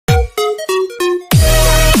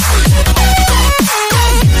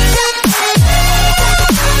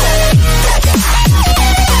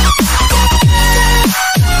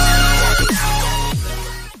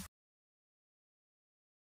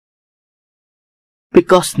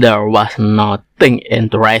Because there was nothing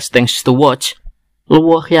interesting to watch,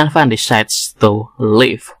 Luo Qianfan decides to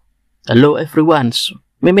leave. Hello everyone,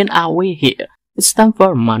 Mimin are we here? It's time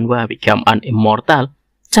for Manhua Become an Immortal,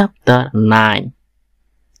 Chapter 9.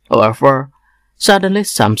 However, suddenly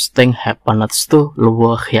something happened to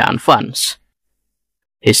Luo Qianfan.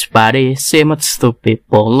 His body seemed to be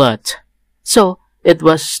pulled, so it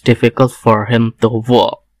was difficult for him to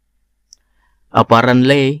walk.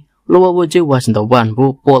 Apparently, Luo Wuji was the one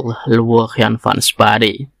who pulled Luo Qianfan's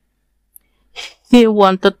body. He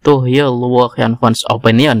wanted to hear Luo Qianfan's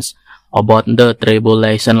opinions about the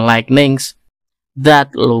tribulation lightnings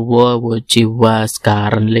that Luo Wuji was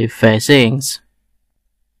currently facing.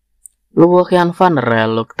 Luo Qianfan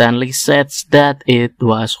reluctantly said that it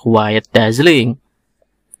was quite dazzling.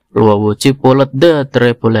 Luo Wuji pulled the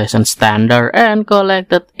tribulation standard and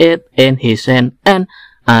collected it in his hand and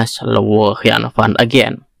asked Luo Qianfan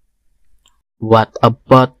again. What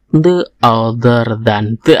about the other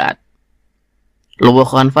than that? Luo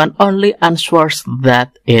Qianfan only answers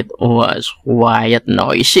that it was quite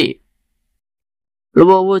noisy.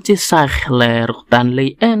 Luo Wuji sighed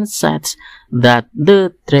reluctantly and said that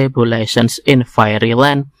the tribulations in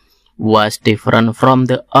Fairyland was different from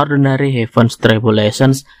the ordinary heaven's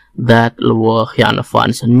tribulations that Luo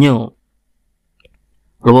Qianfan knew.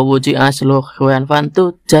 Luo Wuji asked Luo Qianfan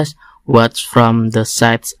to just watch from the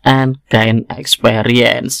sides and gain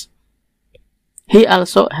experience. He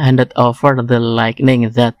also handed over the lightning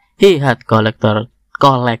that he had collected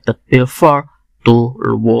before to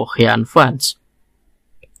Luo Qianfan.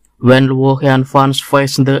 When Luo Qianfan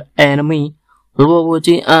faced the enemy, Luo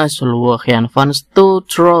Wuji asked Luo Qianfan to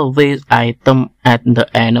throw this item at the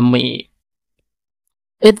enemy.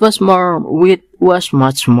 It was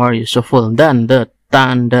much more useful than the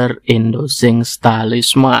thunder-inducing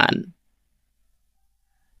talisman.